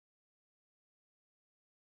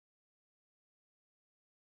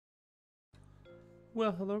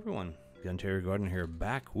Well, hello everyone. TheOntarioGardener here,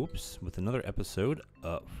 back, with another episode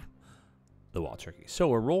of the Wild Turkey. So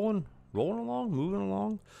we're rolling along, moving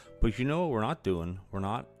along, but you know what we're not doing? We're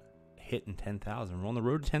not hitting 10,000. We're on the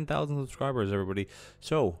road to 10,000 subscribers, everybody.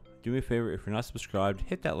 So do me a favor, if you're not subscribed,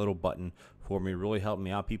 hit that little button for me. Really help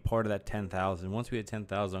me out. Be part of that 10,000. Once we hit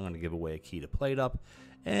 10,000, I'm going to give away a key to PlateUp,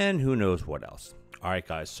 and who knows what else. All right,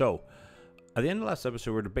 guys. So at the end of last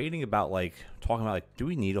episode, we're debating about talking about do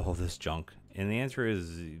we need all this junk? And the answer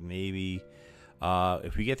is maybe.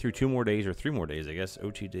 If we get through 2 more days or 3 more days, I guess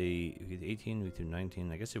OT day 18, we do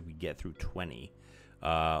 19. I guess if we get through 20,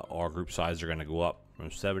 our group size are going to go up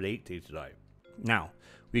from 7 to 8 days today. Now,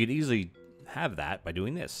 we could easily have that by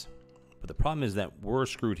doing this, but the problem is that we're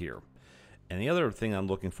screwed here. And the other thing I'm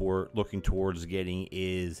looking towards getting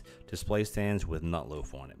is display stands with nut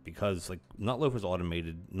loaf on it, because nut loaf is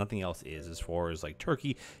automated, nothing else is. As far as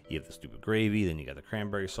turkey, you have the stupid gravy, then you got the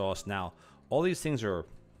cranberry sauce. Now, all these things are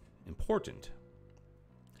important.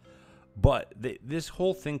 But this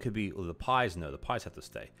whole thing could be, the pies have to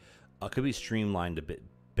stay. Could be streamlined a bit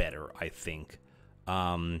better, I think.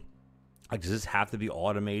 Does this have to be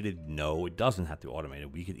automated? No, it doesn't have to be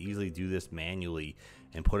automated. We could easily do this manually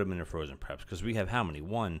and put them in the frozen preps, because we have how many?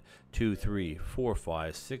 1, 2, 3, 4,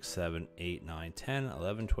 5, 6, 7, 8, 9, 10,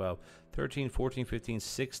 11, 12, 13, 14, 15,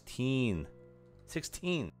 16.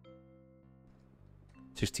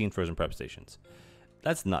 16 frozen prep stations.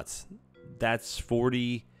 That's nuts. That's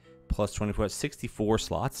 40 plus 24, 64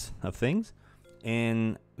 slots of things.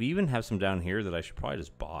 And we even have some down here that I should probably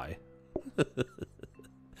just buy.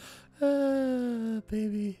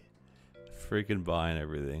 Baby. Freaking buying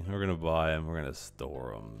everything. We're going to buy them. We're going to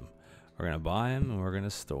store them. We're going to buy them and we're going to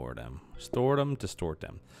store them. Store them to store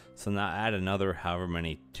them. So now add another however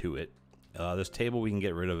many to it. This table we can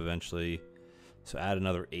get rid of eventually. So add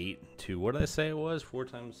another 8 to, what did I say it was? 4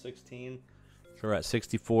 times 16. So we're at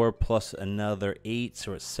 64 plus another 8.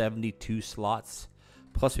 So we're at 72 slots.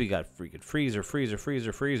 Plus we got freaking freezer. We got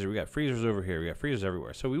freezers over here. We got freezers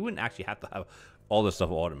everywhere. So we wouldn't actually have to have all this stuff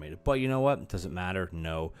automated. But you know what? Does it matter?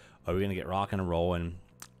 No. Are we going to get rocking and rolling?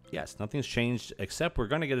 Yes, nothing's changed, except we're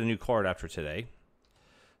going to get a new card after today.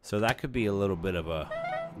 So that could be a little bit of a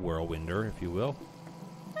whirlwinder, if you will.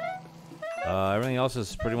 Everything else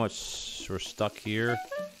is pretty much, we're stuck here.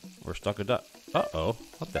 We're stuck a duck. Uh-oh.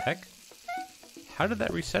 What the heck? How did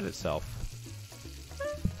that reset itself?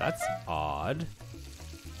 That's odd.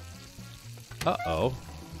 Uh-oh.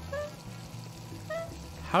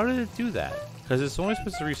 How did it do that? Because it's only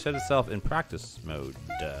supposed to reset itself in practice mode.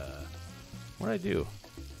 What did I do?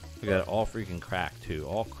 We got it all freaking cracked, too.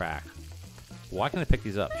 All crack. Why can't I pick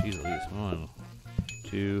these up? Jeez, at least 1,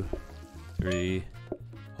 2, 3.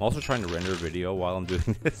 I'm also trying to render a video while I'm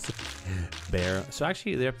doing this. So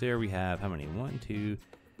actually, up there we have how many? 1, 2,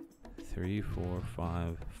 3, 4,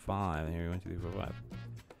 5. Here, 1, 2, 3, 4, 5.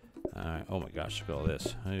 Alright, oh my gosh, look at all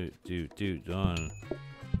this. Dude, done.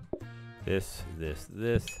 This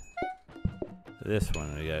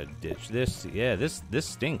one, we gotta ditch this. Yeah, this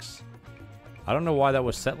stinks. I don't know why that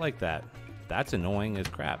was set like that. That's annoying as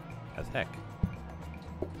crap. As heck.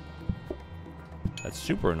 That's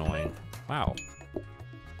super annoying. Wow.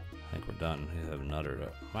 I think we're done. We have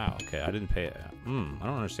another. Wow, okay, I didn't pay it. I don't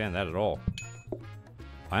understand that at all.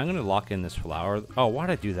 I'm gonna lock in this flour. Oh, why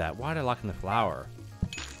did I do that? Why did I lock in the flour?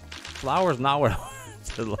 Flour's not what I wanted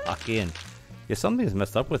to lock in. Yeah, something's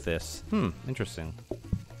messed up with this. Interesting.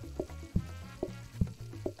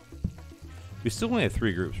 We still only have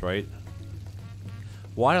 3 groups, right?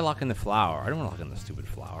 Why did I lock in the flour? I don't want to lock in the stupid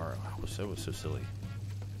flour. It was so silly.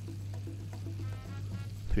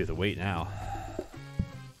 We have to wait now.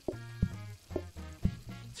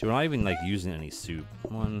 See, we're not even using any soup.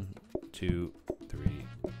 1, 2, 3,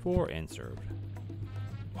 4, and served.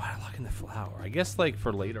 Why did I lock in the flour? I guess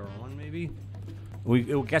for later on, maybe. We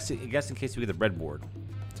guess in case we get the breadboard.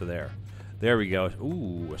 So there we go.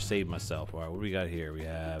 Ooh, I saved myself. All right, what do we got here? We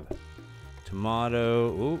have tomato.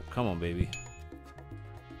 Ooh, come on, baby.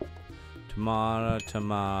 Tomato,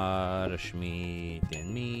 schmeat,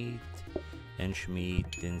 and meat, and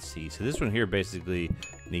schmeat, and see. So this one here basically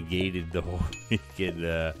negated the whole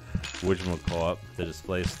whatchamacallit, the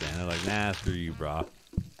display stand. They're like, nah, screw you, brah.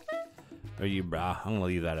 I'm gonna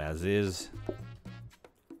leave that as is.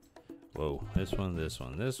 Whoa, this one. This is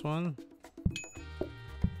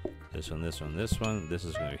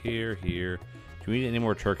going here. Do we need any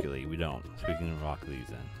more turkey leg? We don't. So we can rock these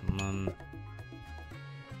then. 1,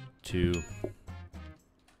 2,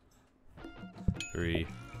 3.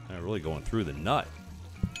 I'm really going through the nut.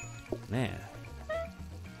 Man.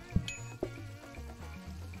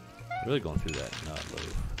 Really going through that nut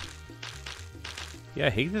loaf. Yeah, I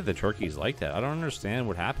hate that the turkey's like that. I don't understand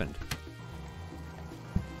what happened.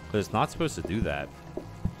 Because it's not supposed to do that.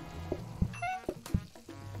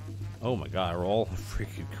 Oh my god, we're all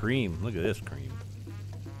freaking cream. Look at this cream.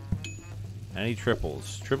 Any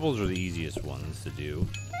triples? Triples are the easiest ones to do.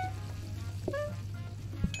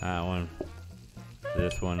 That one.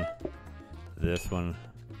 This one. This one.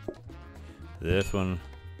 This one.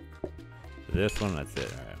 This one. That's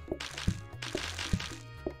it. Alright.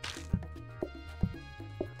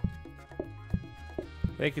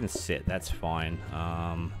 They can sit. That's fine.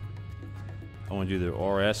 I want to do the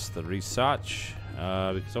RS, the research.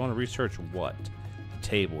 Because I want to research what?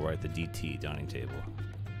 Table, right? The DT, dining table.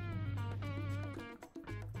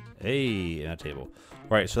 Hey, not table.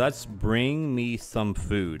 Right, so that's bring me some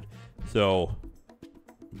food. So,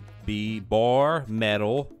 bar,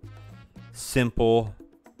 metal, simple,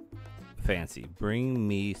 fancy. Bring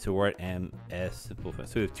me, so we're at MS, simple,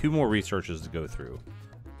 fancy. So we have 2 more researches to go through.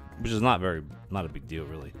 Which is not a big deal,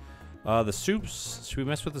 really. The soups, should we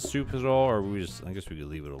mess with the soup at all? Or we just, I guess we could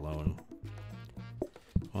leave it alone.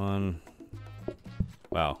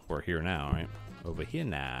 Wow, we're here now, right? Over here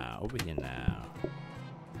now, over here now.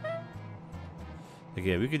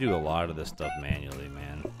 Again, we could do a lot of this stuff manually,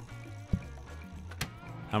 man.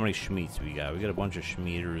 How many schmeats we got? We got a bunch of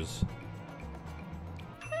schmeaters.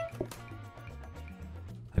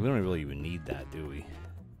 Like, we don't really even need that, do we?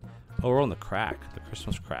 Oh, we're on the crack, the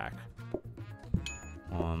Christmas crack.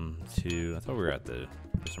 1, 2. I thought we were at the,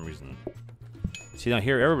 for some reason. See, now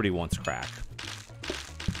here, everybody wants crack.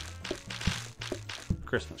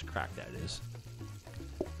 Christmas crack, that is.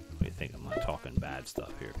 What do you think? I'm not talking bad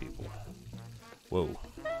stuff here, people. Whoa.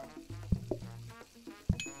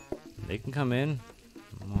 They can come in.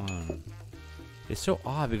 Come on. It's so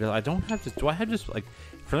odd because I don't have to. Do I have just like?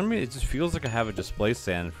 For me, it just feels like I have a display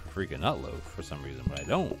stand for freaking Nutloaf for some reason, but I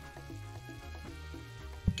don't.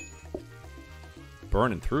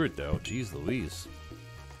 Burning through it though. Jeez Louise.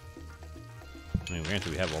 I mean,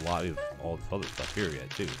 granted, we have a lot of all this other stuff here yet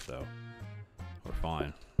too, so we're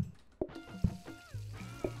fine.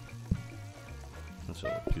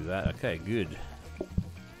 So do that. Okay, good.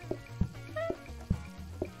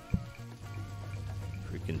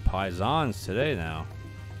 Freaking paisans today now.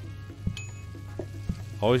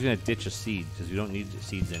 Always gonna ditch a seed because you don't need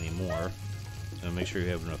seeds anymore. So make sure you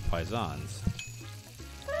have enough paisans.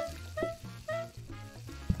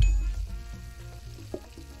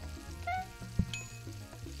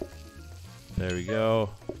 There we go.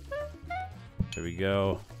 There we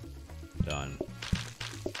go. Done.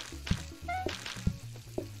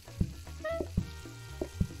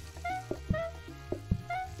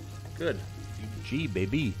 Good. G,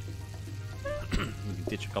 baby. We can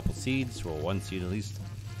ditch a couple seeds, or 1 seed at least.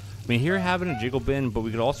 I mean, here having a jiggle bin, but we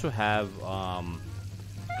could also have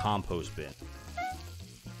compost bin,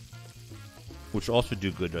 which also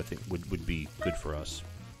do good. I think would be good for us.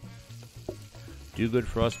 Do good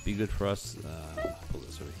for us. Be good for us. Pull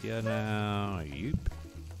this over here now. Yoop.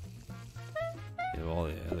 Give all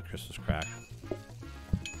the other Christmas crack.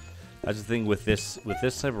 That's the thing with this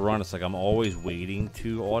type of run. It's like I'm always waiting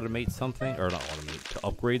to automate something, or not automate, to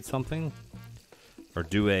upgrade something, or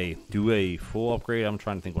do a full upgrade. I'm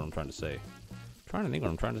trying to think what I'm trying to say.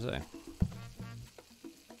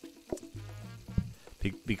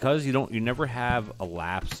 Because you never have a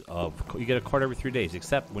lapse of. You get a card every 3 days,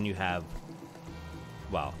 except when you have.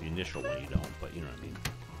 Well, the initial one you don't, but you know what I mean.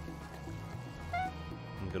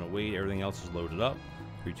 I'm gonna wait. Everything else is loaded up.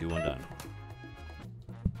 3, 2, 1, done.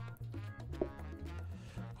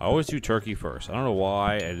 I always do turkey first. I don't know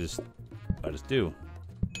why. I just do.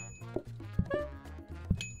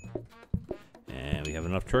 And we have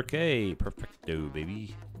enough turkey. Perfecto,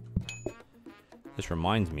 baby. This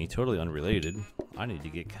reminds me, totally unrelated. I need to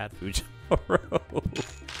get cat food tomorrow.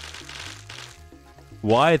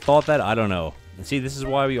 Why I thought that, I don't know. And see, this is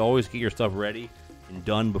why we always get your stuff ready and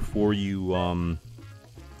done before you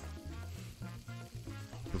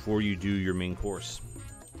do your main course.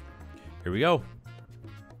 Here we go.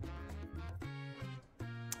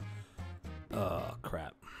 Oh,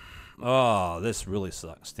 crap. Oh, this really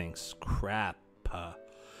stinks. Crap.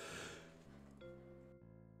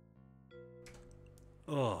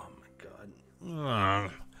 Oh, my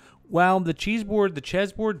God. Well, the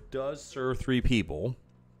chessboard does serve 3 people.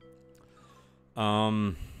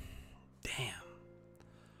 Damn.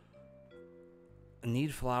 I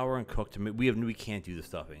need flour and cooked meat. We can't do the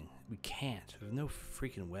stuffing. We can't. There's no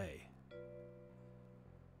freaking way.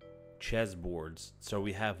 Chessboards. So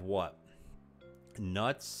we have what?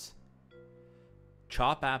 Nuts,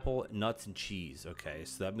 chop apple, nuts, and cheese. Okay,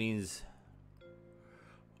 so that means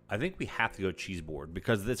I think we have to go cheese board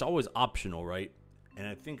because it's always optional, right? And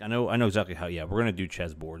I think I know exactly how. Yeah, we're gonna do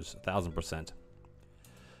chess boards, 1000%.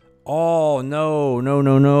 Oh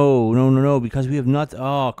no! Because we have nuts.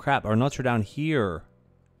 Oh crap! Our nuts are down here.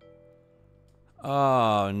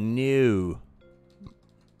 Oh no!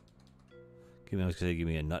 I was gonna say give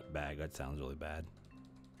me a nut bag. That sounds really bad.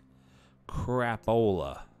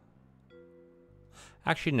 Crapola.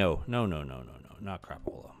 Actually, no, not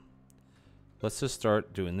crapola. Let's just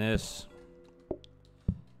start doing this.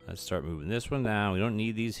 Let's start moving this one down. We don't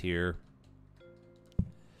need these here.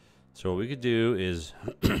 So what we could do is,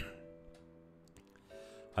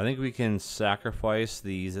 I think we can sacrifice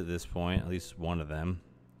these at this point, at least one of them.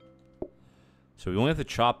 So we only have to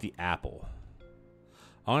chop the apple.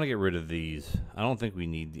 I'm gonna get rid of these. I don't think we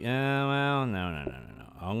need the. Well, no.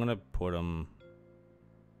 I'm gonna put them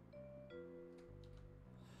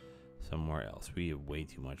somewhere else. We have way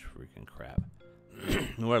too much freaking crap.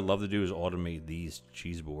 What I'd love to do is automate these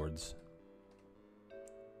cheese boards.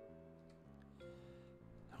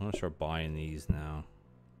 I'm gonna start buying these now.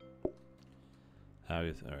 All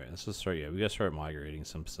right, let's just start. Yeah, we gotta start migrating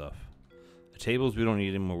some stuff. The tables we don't need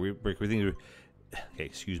anymore. We think. Okay,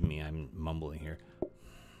 excuse me. I'm mumbling here.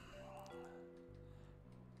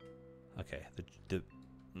 Okay,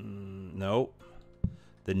 no.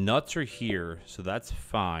 The nuts are here, so that's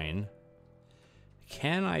fine.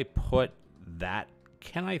 Can I put that?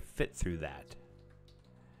 Can I fit through that?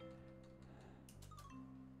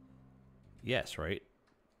 Yes, right?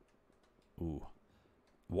 Ooh.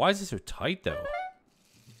 Why is this so tight, though?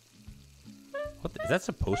 What is that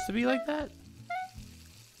supposed to be like that?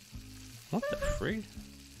 What the frig?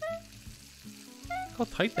 Look how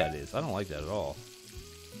tight that is. I don't like that at all.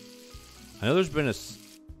 I know there's been a...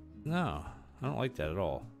 No, I don't like that at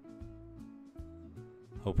all.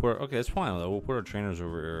 We'll put... Okay, that's fine, though. We'll put our trainers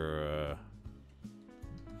over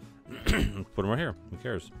here. Put them right here. Who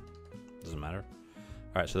cares? Doesn't matter.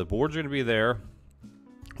 Alright, so the boards are going to be there.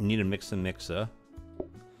 We need a mix and mixer.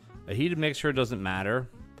 A heated mixer doesn't matter,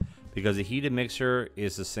 because a heated mixer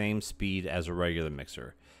is the same speed as a regular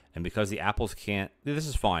mixer. And because the apples can't... This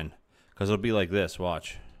is fine, because it'll be like this.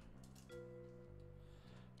 Watch.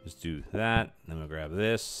 Just do that. Then we'll grab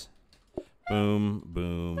this. Boom,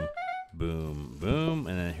 boom, boom, boom.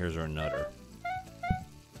 And then here's our nutter.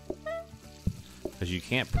 Because you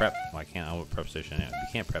can't prep... Well, I can't... I will prep station. You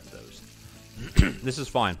can't prep those. This is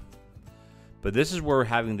fine. But this is where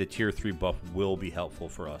having the tier 3 buff will be helpful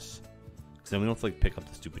for us. Because then we don't have to like, pick up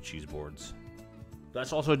the stupid cheese boards.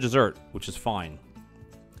 That's also a dessert, which is fine.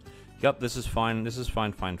 Yep, this is fine. This is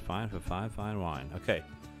fine wine. Okay.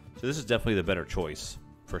 So this is definitely the better choice.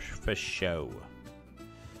 For show.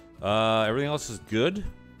 Everything else is good.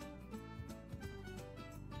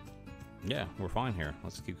 Yeah, we're fine here.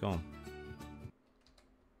 Let's keep going.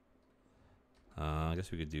 I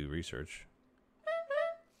guess we could do research.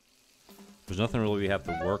 There's nothing really we have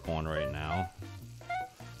to work on right now.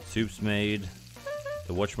 Soup's made.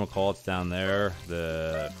 The whatchamacallit's down there.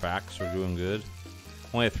 The cracks are doing good.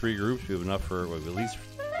 Only have 3 groups. We have enough for at least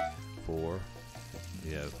 4.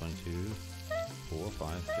 Yeah, 1, 2, 4,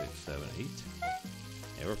 5, 6, 7, 8.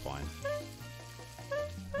 Yeah, we're fine.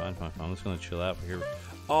 Fine. I'm just gonna chill out for here.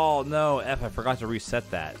 Oh no, F! I forgot to reset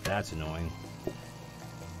that. That's annoying.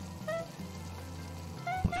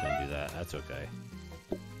 I'm just gonna do that. That's okay.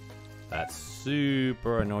 That's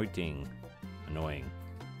super annoying. Annoying.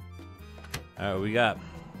 All right, we got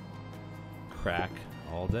crack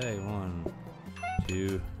all day. 1,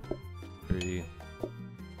 2, 3.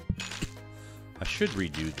 I should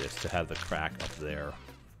redo this to have the crack up there.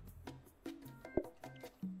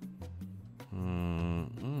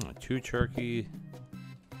 2 turkey.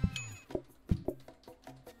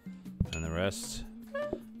 And the rest,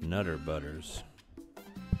 nutter butters.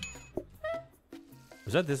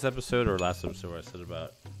 Was that this episode or last episode where I said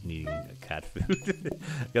about needing cat food?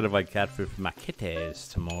 Gotta buy cat food for my kitties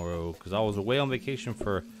tomorrow because I was away on vacation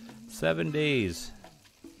for 7 days.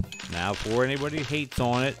 Now, before anybody hates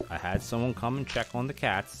on it, I had someone come and check on the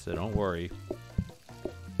cats, so don't worry.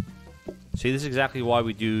 See, this is exactly why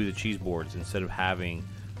we do the cheese boards instead of having...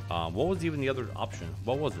 what was even the other option?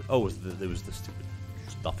 What was it? Oh, it was the stupid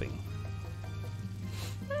stuffing.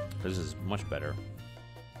 This is much better.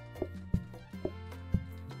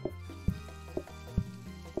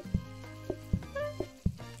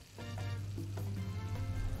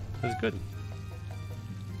 This is good.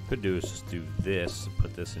 Could do is just do this,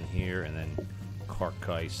 put this in here, and then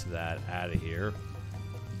carcase that out of here.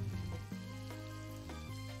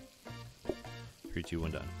 3, 2,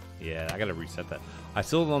 1, done. Yeah, I gotta reset that. I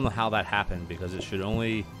still don't know how that happened because it should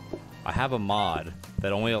only... I have a mod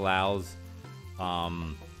that only allows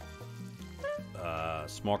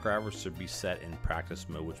small grabbers should be set in practice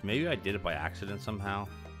mode, which maybe I did it by accident somehow.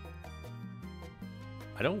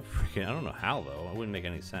 I don't know how though. It wouldn't make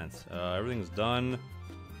any sense. Everything's done.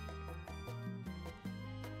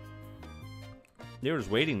 They were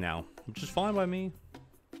just waiting now, which is fine by me.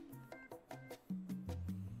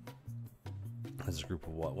 This is a group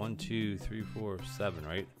of what? 1, 2, 3, 4, 7,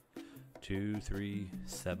 right? 2, 3,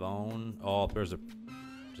 7. Oh, there's a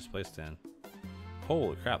display stand.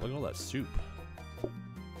 Holy crap, look at all that soup.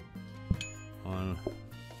 1,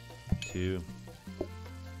 2.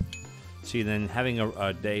 See, then having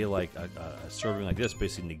a day like a serving like this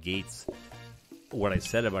basically negates what I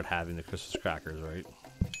said about having the Christmas crackers, right?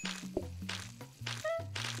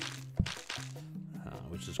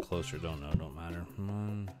 Which is closer, don't know, don't matter.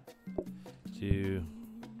 1, 2,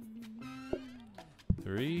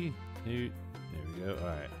 3. There we go. All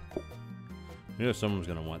right. You know someone's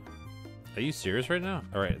gonna want. Are you serious right now?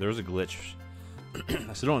 All right, there's a glitch.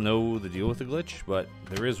 I still don't know the deal with the glitch, but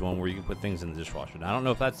there is one where you can put things in the dishwasher. Now, I don't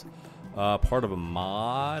know if that's part of a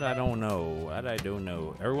mod. I don't know. I don't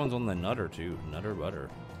know. Everyone's on the Nutter too. Nutter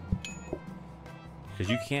butter.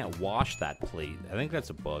 Because you can't wash that plate. I think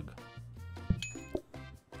that's a bug.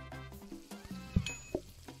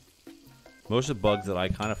 Most of the bugs that I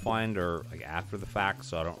kind of find are like after the fact,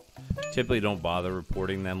 so I typically don't bother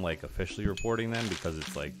reporting them, like officially reporting them, because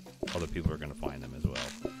it's like other people are going to find them as well.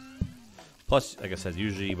 Plus, like I said,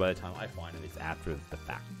 usually by the time I find it, it's after the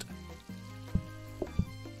fact.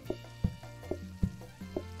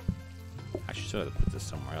 Actually, so I have to put this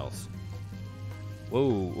somewhere else.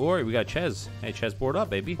 Whoa, alright, we got Ches. Hey, Ches, board up,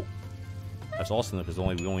 baby. That's awesome because we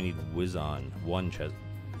only need one Ches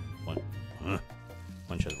board.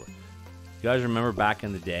 You guys remember back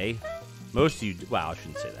in the day? Most of you, wow, I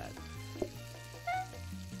shouldn't say that.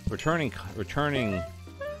 Returning.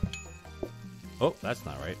 Oh, that's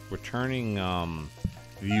not right. Returning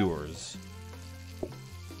viewers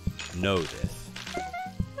know this,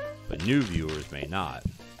 but new viewers may not.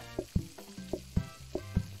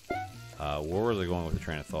 Where was I going with the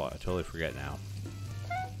train of thought? I totally forget now.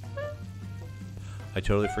 I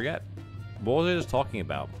totally forget. What was I just talking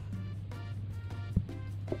about?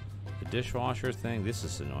 The dishwasher thing? This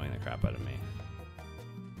is annoying the crap out of me.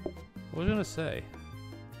 What was I gonna say?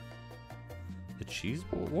 The cheese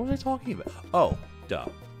board? What was I talking about? Oh, duh.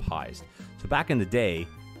 Pies. So back in the day,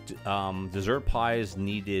 dessert pies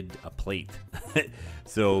needed a plate.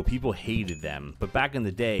 So people hated them. But back in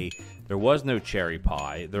the day, there was no cherry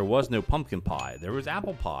pie. There was no pumpkin pie. There was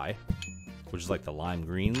apple pie, which is like the lime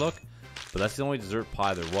green look. But that's the only dessert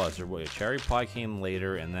pie there was. Cherry pie came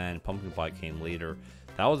later, and then pumpkin pie came later.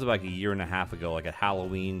 That was about a year and a half ago, like at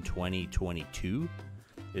Halloween 2022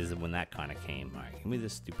 is when that kind of came. All right, give me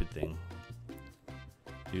this stupid thing.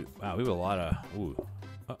 Dude, wow, we have a lot of... Ooh.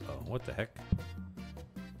 Uh-oh, what the heck?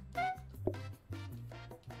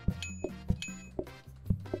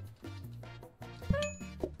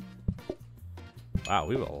 Wow,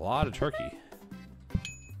 we have a lot of turkey.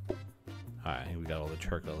 Alright, we got all the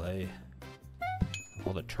Turkey.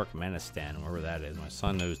 All the Turkmenistan, wherever that is. My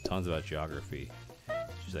son knows tons about geography.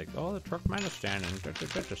 She's like, oh, the Turkmenistan and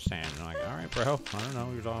Turkmenistan. And I'm like, alright, bro. I don't know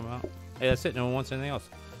what you're talking about. Hey, that's it. No one wants anything else.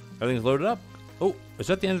 Everything's loaded up. Oh, it's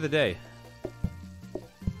at the end of the day.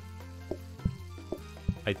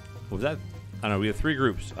 Was that? I don't know. We have 3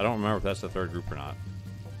 groups. I don't remember if that's the 3rd group or not.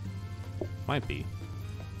 Might be.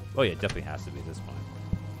 Oh yeah, it definitely has to be at this point.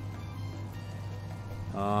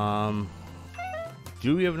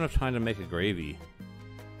 Do we have enough time to make a gravy?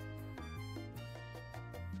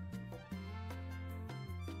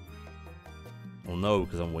 Well, no,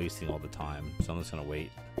 because I'm wasting all the time. So I'm just gonna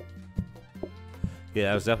wait. Yeah,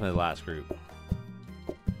 that was definitely the last group.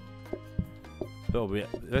 So I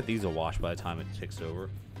bet these will wash by the time it ticks over.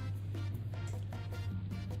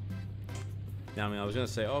 Now, I mean, I was gonna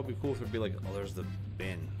say, oh, it'd be cool if it'd be like, oh, there's the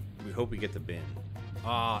bin. We hope we get the bin.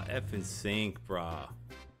 Ah, effing sink, brah.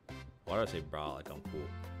 Why do I say brah like I'm cool?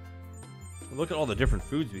 Look at all the different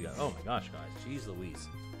foods we got. Oh my gosh, guys. Jeez Louise.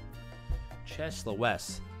 Chess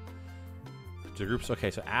West. The groups.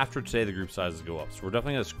 Okay, so after today, the group sizes go up. So we're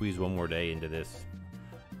definitely gonna squeeze one more day into this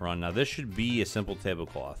run. Now, this should be a simple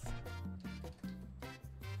tablecloth.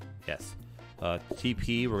 Yes.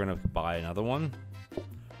 TP, we're gonna buy another one.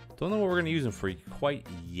 Don't know what we're gonna use them for quite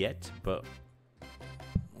yet, but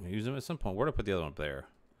I'm gonna use them at some point. Where did I put the other one up there?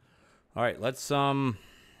 All right, let's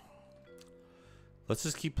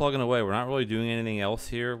just keep plugging away. We're not really doing anything else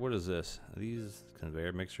here. What is this? Are these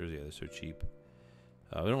conveyor mixers? Yeah, they're so cheap.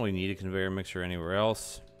 We don't really need a conveyor mixer anywhere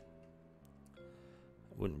else.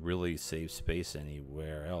 Wouldn't really save space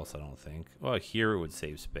anywhere else, I don't think. Well, here it would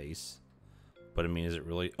save space, but I mean, is it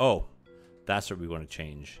really? Oh, That's what we want to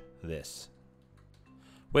change. This.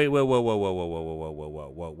 Wait, whoa, whoa, whoa, whoa, whoa, whoa, whoa, whoa, whoa,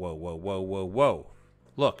 whoa, whoa, whoa, whoa, whoa, whoa.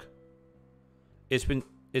 Look. It's been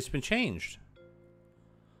changed.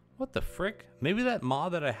 What the frick? Maybe that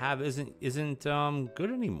mod that I have isn't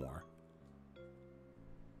good anymore.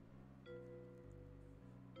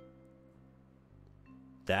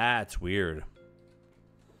 That's weird.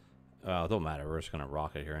 It don't matter. We're just gonna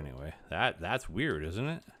rock it here anyway. That's weird, isn't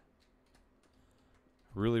it?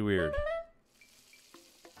 Really weird.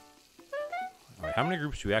 All right, how many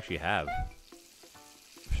groups do we actually have?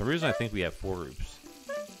 For some reason, I think we have 4 groups.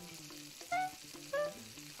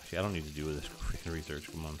 Actually, I don't need to do this freaking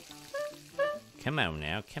research. Come on. Come on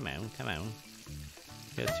now. Come on. Come on.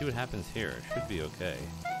 Yeah, let's see what happens here. It should be okay.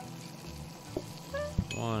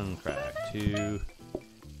 1 crack. 2,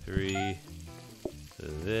 3.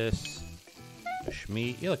 This. A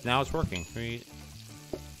Schmeat. Yeah, look, now it's working. 3.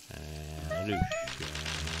 And a doosh.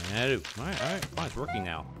 And a doosh. Alright, fine. It's working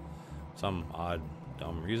now. Some odd,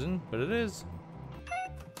 dumb reason, but it is.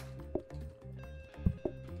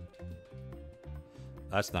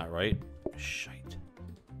 That's not right. Shite.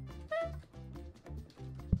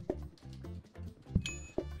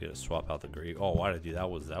 We gotta swap out the gravy. Oh, why did I do that?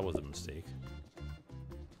 That was a mistake.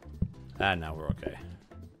 Ah, now we're okay.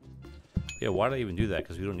 Yeah, why did I even do that?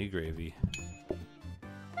 Because we don't need gravy.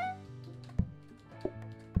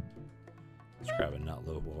 Let's grab a nut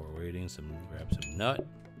loaf while we're waiting. Grab some nut.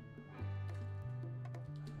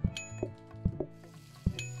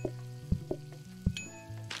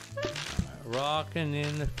 Rocking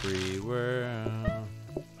in the free world.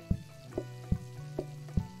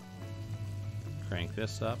 Crank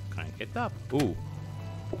this up. Crank it up. Ooh.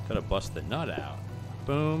 Gotta bust the nut out.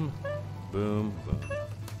 Boom. Boom. Boom.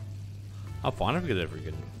 I'm fine if we could ever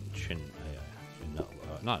get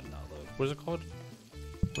not nut loaf. What is it called?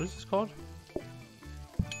 What is this called?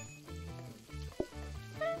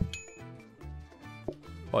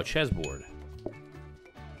 Oh, a chessboard.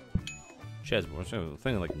 Chessboard. I'm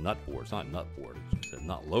thinking like nut board. It's not nut board. It's just a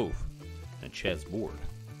nut loaf and a chessboard.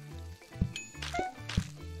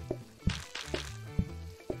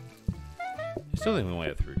 I still think we only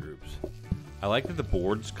have 3 groups. I like that the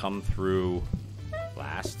boards come through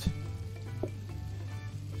last.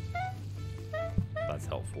 That's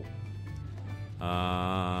helpful.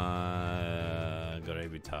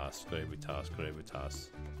 Gravy toss. Gravy toss. Gravy toss.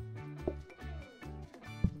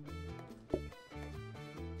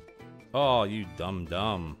 Oh, you dumb.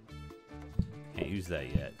 Can't use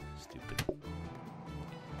that yet. Stupid.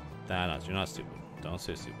 Nah, you're not stupid. Don't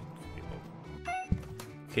say stupid, people.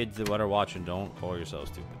 Kids that are watching, don't call yourself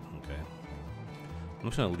stupid. Okay. I'm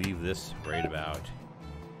just gonna leave this right about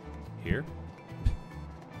here.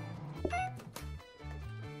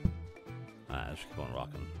 Let's keep on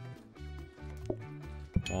rocking.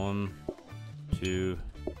 1, 2,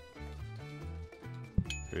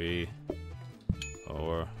 3,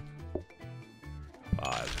 4,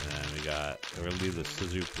 5, and then we're gonna leave the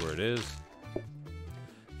soup where it is.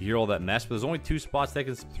 You hear all that mess, but there's only 2 spots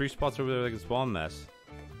 3 spots over there that can spawn mess.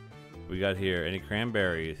 We got here, any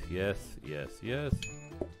cranberries? Yes, yes, yes.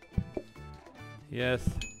 Yes.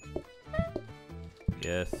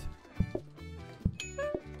 Yes.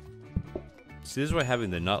 See, this is why having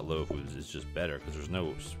the nut loaf is just better, because there's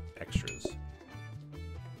no extras.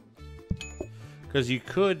 Because you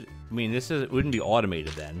could, I mean, it wouldn't be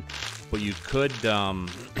automated then, but you could,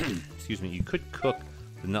 excuse me, you could cook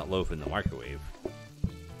the nut loaf in the microwave.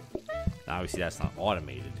 Now, obviously, that's not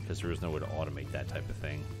automated, because there is no way to automate that type of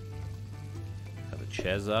thing. Got the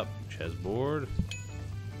ches up, ches board.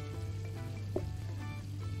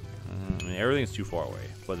 I mean, everything's too far away,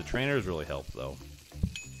 but the trainers really help, though.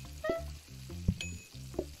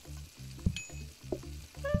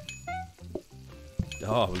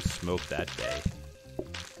 Oh, we smoked that day.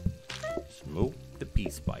 Smoked the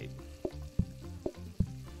peace pipe.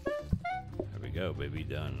 There we go, baby,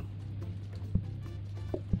 done.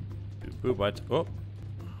 Boop, boop, oh.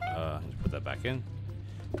 Just put that back in.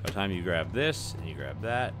 By the time you grab this, and you grab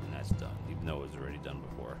that, and that's done. Even though it was already done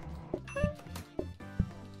before.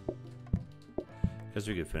 Guess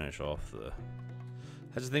we could finish off the...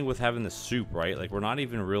 That's the thing with having the soup, right? Like, we're not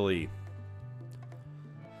even really...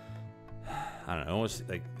 I don't know, almost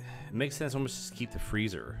like it makes sense almost just keep the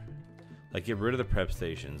freezer. Like get rid of the prep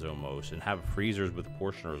stations almost and have freezers with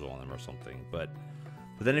portioners on them or something. But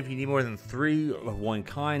then if you need more than 3 of one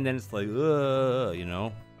kind, then it's like, you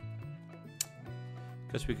know.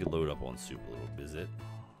 Guess we could load up on soup a little bit.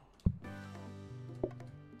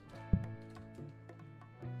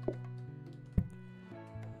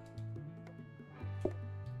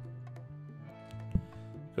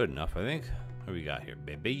 Good enough, I think. What do we got here,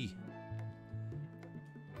 baby?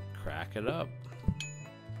 crack it up.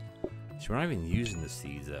 So we're not even using the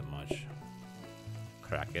seeds that much.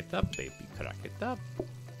 Crack it up, baby. Crack it up.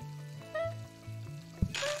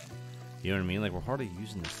 You know what I mean? Like, we're hardly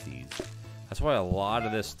using the seeds. That's why a lot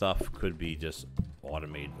of this stuff could be just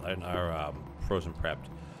automated or frozen prepped.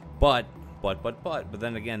 But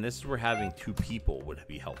then again, this is where having 2 people would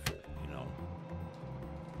be helpful, you know?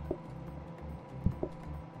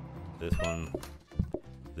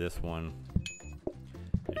 This one,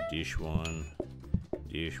 a dish one,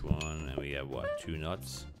 and we have what? 2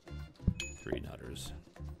 nuts, 3 nutters.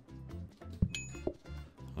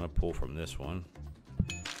 I'm gonna pull from this one.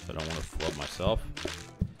 I don't want to flub myself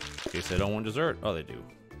in case they don't want dessert. Oh, they do.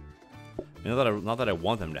 You know, not that I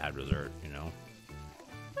want them to have dessert, you know.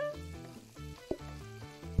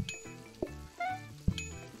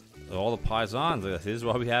 All the pies on. This is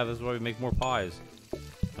why we have. This is why we make more pies.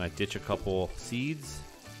 I ditch a couple seeds.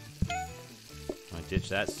 I ditch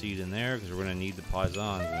that seed in there because we're gonna need the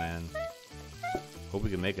pisons, man. Hope we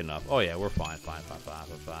can make enough. Oh yeah, we're fine.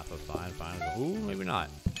 Ooh, maybe not.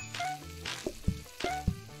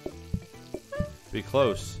 Be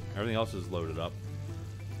close. Everything else is loaded up.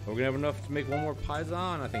 We're gonna have enough to make one more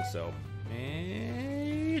pison. I think so.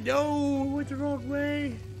 And no, went the wrong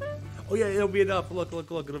way. Oh yeah, it'll be enough. Look.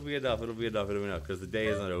 It'll be enough. Because the day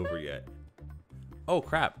isn't over yet. Oh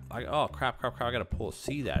crap! Crap! I gotta pull a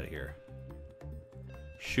seed out of here.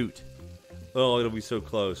 Shoot! Oh, it'll be so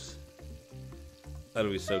close.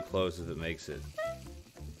 That'll be so close if it makes it.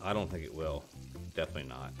 I don't think it will. Definitely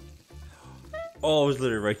not. Oh, it was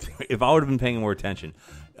literally right there. If I would have been paying more attention.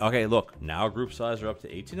 Okay, look. Now group size are up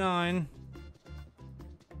to 8 to 9.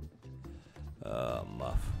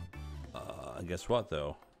 Muff. Guess what,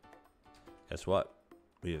 though? Guess what?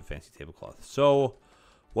 We have a fancy tablecloth. So,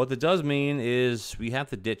 what that does mean is we have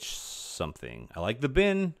to ditch something. I like the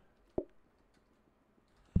bin.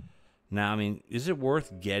 Now, I mean, is it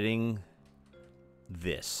worth getting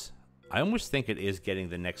this? I almost think it is getting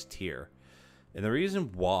the next tier. And the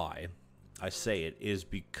reason why I say it is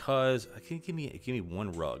because give me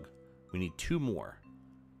 1 rug. We need 2 more.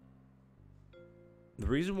 The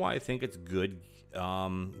reason why I think it's good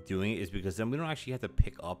doing it is because then we don't actually have to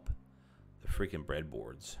pick up the freaking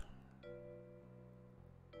breadboards.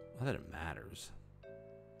 Not that it matters.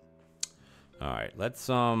 All right, let's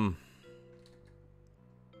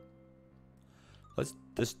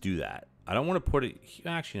just do that. I don't want to put it.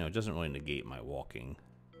 Actually, no, it doesn't really negate my walking.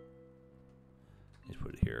 Let's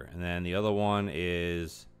put it here. And then the other one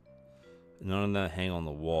is none of them hang on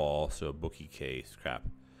the wall, so a bookie case. Crap.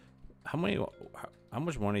 How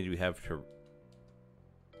much money do we have to...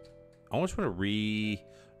 I almost want to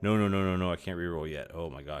No, I can't re-roll yet. Oh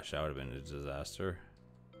my gosh, that would have been a disaster.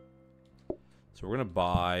 So we're going to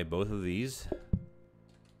buy both of these.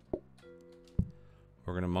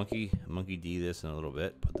 We're going to monkey D this in a little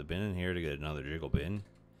bit. Put the bin in here to get another jiggle bin.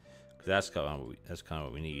 Because that's kind of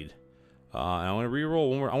what we need. And I want to re-roll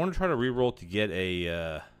one more. I want to try to re-roll to get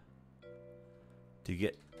a...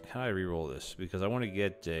 How do I re-roll this? Because I want to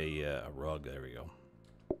get a rug. There we go.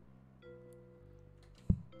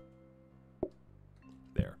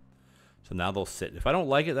 There. So now they'll sit. If I don't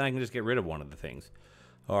like it, then I can just get rid of one of the things.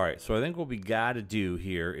 All right. So I think what we got to do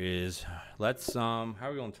here is let's... how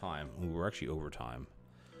are we on time? Ooh, we're actually over time.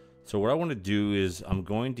 So what I want to do is I'm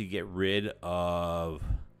going to get rid of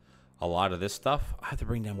a lot of this stuff. I have to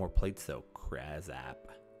bring down more plates though. Crap.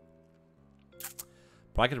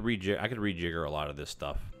 But I could rejigger a lot of this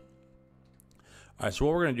stuff. All right, so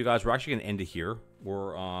what we're gonna do, guys, we're actually gonna end it here.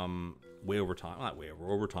 We're way over time.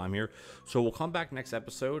 We're over time here. So we'll come back next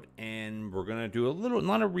episode and we're gonna do a little,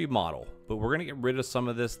 not a remodel, but we're gonna get rid of some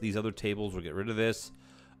of these other tables. We'll get rid of this.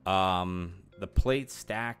 The plate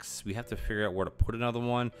stacks. We have to figure out where to put another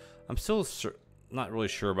one. I'm still not really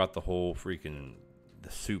sure about the whole freaking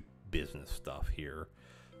the soup business stuff here.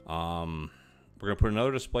 We're gonna put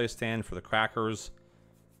another display stand for the crackers.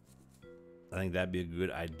 I think that'd be a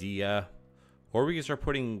good idea. Or we can start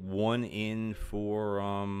putting one in for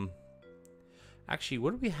actually,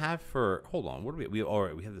 what do we have for... Hold on, what do we all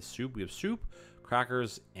right, we have the soup. We have soup,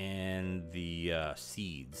 crackers, and the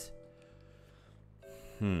seeds.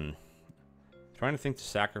 Trying to think to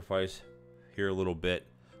sacrifice here a little bit.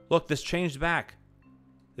 Look, this changed back.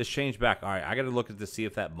 All right, I got to look at to see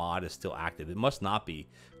if that mod is still active. It must not be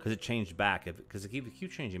because it changed back. Because it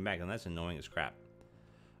keeps changing back, and that's annoying as crap.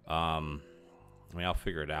 I mean, I'll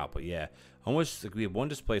figure it out, but yeah, almost like we have one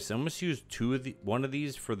display. So I'm just use one of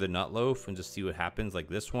these for the nut loaf and just see what happens. Like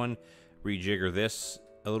this one, rejigger this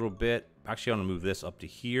a little bit. Actually, I'm gonna move this up to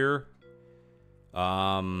here.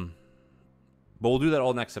 But we'll do that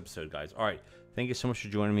all next episode, guys. All right, Thank you so much for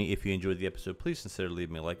joining me. If you enjoyed the episode, please consider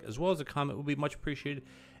leaving me a like, as well as a comment would be much appreciated.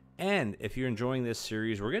 And if you're enjoying this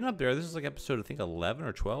series, we're getting up there. This is like episode, I think, 11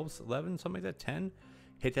 or 12, 11, something like that, 10.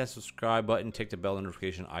 Hit that subscribe button, tick the bell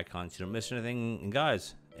notification icon so you don't miss anything. And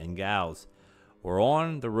guys and gals, we're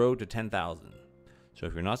on the road to 10,000. So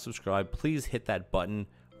if you're not subscribed, please hit that button.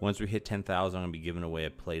 Once we hit 10,000, I'm going to be giving away a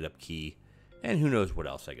PlateUp key. And who knows what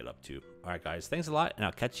else I get up to. All right, guys, thanks a lot, and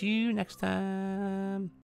I'll catch you next time.